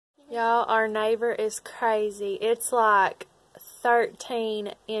Y'all, our neighbor is crazy. It's like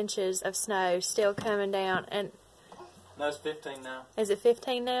 13 inches of snow still coming down. And no, it's 15 now. Is it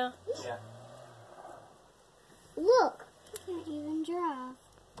 15 now? Yeah. Look, he can't even drive.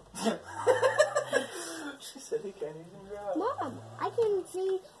 She said he can't even drive. Mom, I can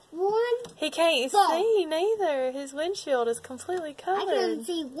see one. He can't see neither. His windshield is completely covered. I can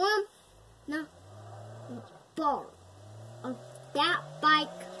see one bar of that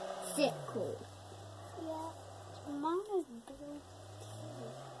bicycle. Yeah, mine is blue too.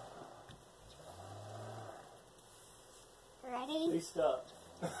 Ready? He's stuck.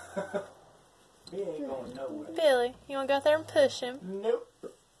 He ain't going nowhere. Billy, you want to go out there and push him? Nope.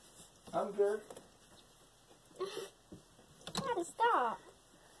 I'm good. Gotta stop.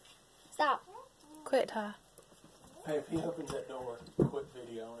 Stop. Quit, Ty. Hey, if he opens that door, quit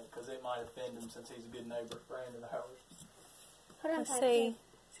video on it, because it might offend him since he's a good neighbor, right into the house. Hold on, Let's see. Is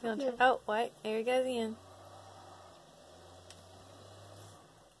he gonna try? Oh, wait. There he goes again.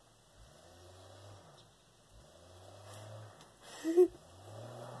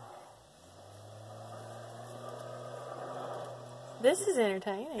 This is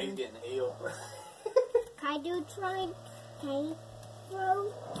entertaining. He's getting ill. Can I do a try? Can I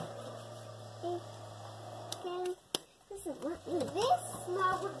throw? Okay. This is what this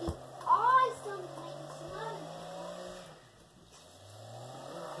snow would be awesome to make snow.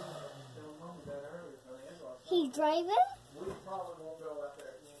 He's driving? We probably won't go out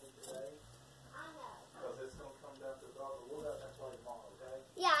there again today. I know. Because it's going to come down to the dog. We'll go out there tomorrow, okay?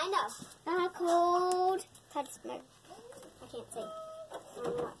 Yeah, I know. Not cold. Touch snow. I can't see.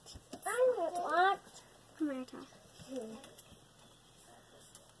 Watch. Come here, Ty.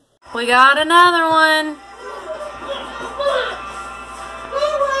 We got another one.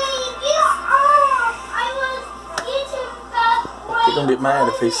 He's going to get mad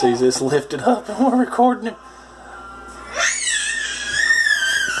if he sees this lifted up and we're recording it.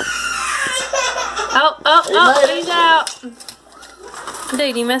 Oh, he's out.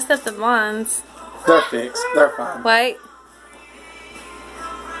 Dude, you messed up the blinds. They're fixed. They're fine. Wait.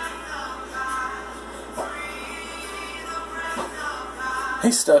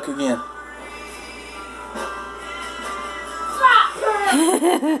 He's stuck again.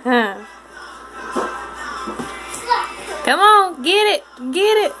 Come on, get it.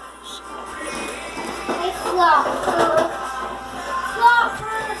 Get it.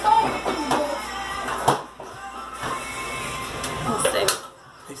 Let's see.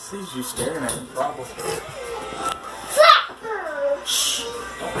 He sees you staring at him, probably. Shh.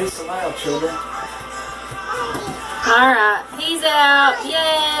 Don't be so loud, children. Alright, he's out.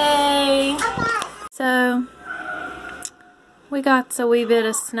 Yay! So, we got a wee bit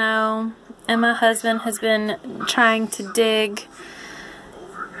of snow, and my husband has been trying to dig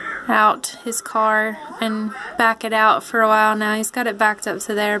out his car and back it out for a while now. He's got it backed up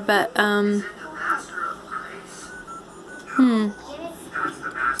to there, but, I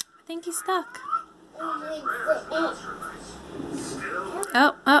think he's stuck.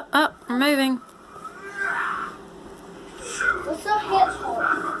 Oh, we're moving. What's the hip hole?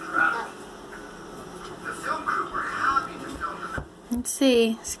 Let's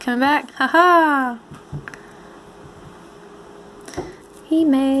see. Is he coming back? Haha! He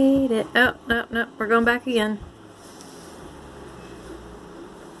made it. Oh, no. We're going back again.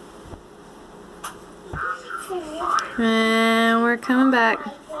 And we're coming back.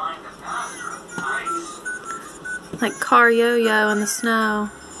 Like car yo-yo in the snow.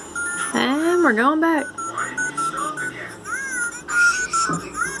 And we're going back.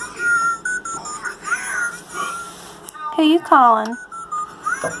 Who you calling?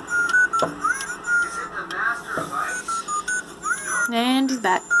 And he's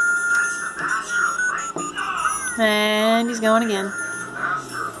back. And he's going again.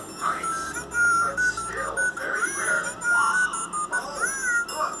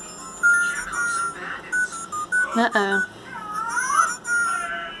 Uh-oh.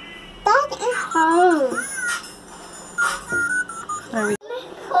 That is home. Are we?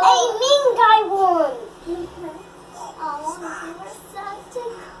 Hey, mean guy won. Oh, you're such a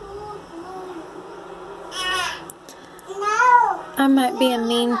cool boy. No. I might be a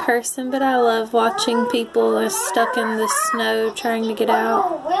mean person, but I love watching people stuck in the snow trying to get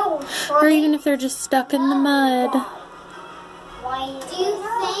out. Or even if they're just stuck in the mud. Why do you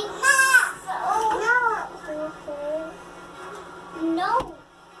think so? No.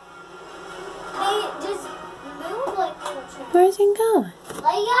 They just move like they're Where's he going?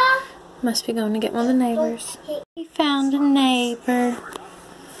 Leia? Must be going to get one of the neighbors. He found a neighbor.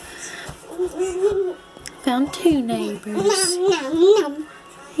 Found two neighbors. Nom, nom, nom.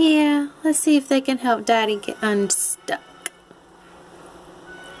 Yeah. Let's see if they can help Daddy get unstuck.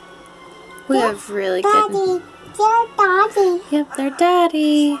 We have really good... They're Daddy. Yep, they're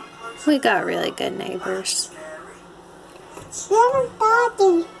Daddy. We got really good neighbors. They're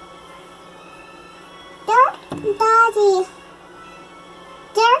Daddy. They're Daddy.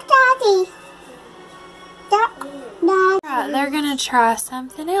 They're Daddy. They're Daddy. Right, they're gonna try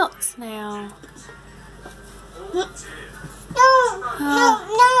something else now. No, no,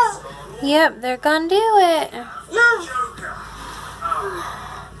 Yep, they're gonna do it. no.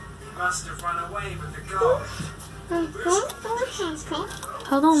 Must have run away with the gold.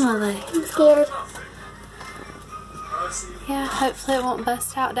 Hold on, Lily. I'm scared. Yeah, hopefully it won't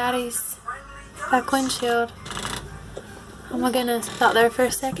bust out Daddy's back windshield. Oh my goodness, I thought there for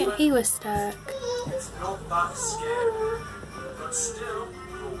a second he was stuck. It's not that scary, but still,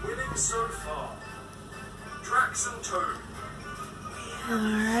 you're winning so far. Drax and Toad.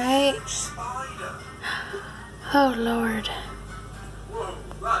 Alright. Spider. Oh Lord. Whoa,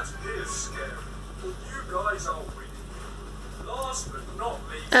 that is scary. You guys are winning. Last but not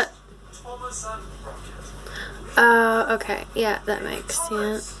least, Thomas and Rocket. Okay, yeah, that makes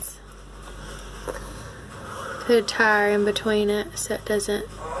sense. Put a tire in between it so it doesn't,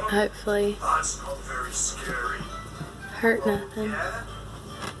 hopefully, That's not very scary. hurt nothing. Yeah?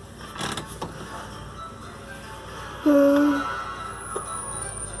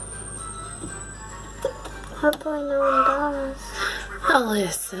 Hopefully no one does. Oh,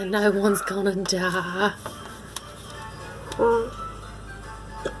 listen, no one's gonna die. I'm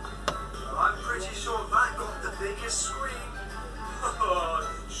pretty sure that got the biggest scream.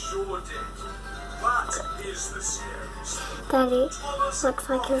 Sure did. That is the scariest. Daddy, looks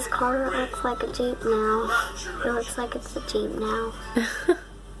like his car looks like a Jeep now. It looks like it's a Jeep now.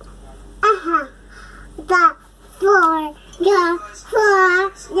 The floor,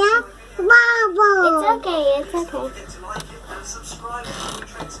 the bubble. It's okay, it's okay. To like it and subscribe to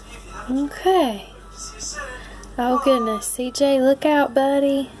Tricks if you haven't. Okay. See you soon. Oh goodness, CJ, look out,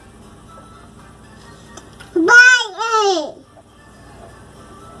 buddy. Bye.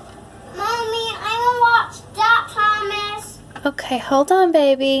 Mommy, I want to watch that, Thomas. Okay, hold on,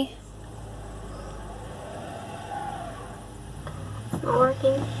 baby. It's not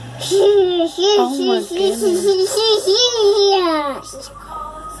working. Oh my goodness.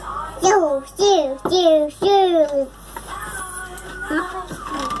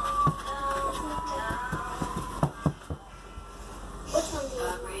 Which one do you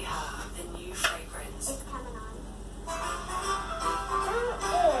We have the new fragrance. It's coming on.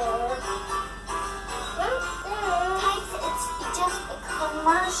 It's just a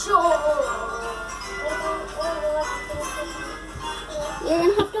commercial. You're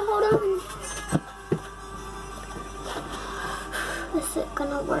gonna have to hold on. Is it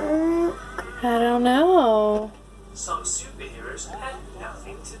gonna work? I don't know. Some superheroes had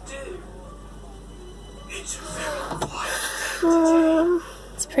nothing to do. It's a very quiet.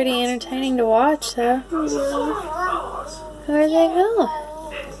 It's pretty entertaining to watch, though. But Where are they going?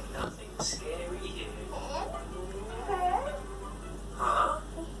 there's nothing scary here. Huh?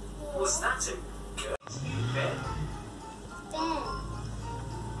 Was that a ghost you bed?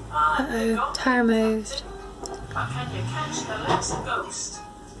 Uh-oh, tire moved. But can you catch the last ghost?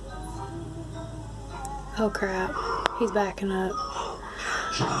 Oh crap, he's backing up. What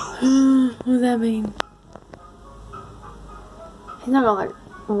does that mean? He's not gonna like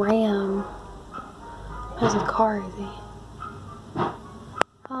ram. There's a car, is he?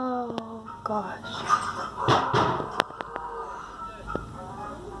 Oh gosh.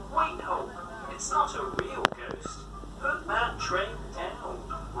 Wait, Hope. It's not a real ghost. Put that train down.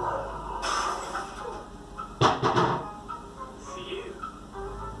 Phew.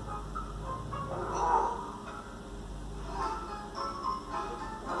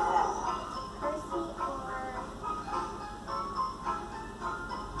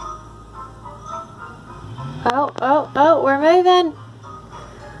 Oh, we're moving.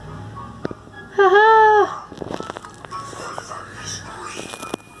 Haha.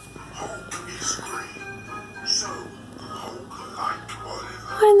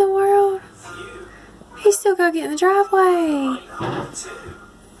 What in the world? He's still got to get in the driveway.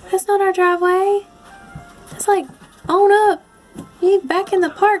 That's not our driveway. It's like on up. You back in the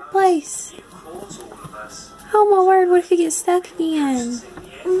park place. Oh my word, what if he gets stuck again?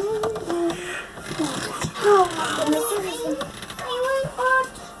 Oh,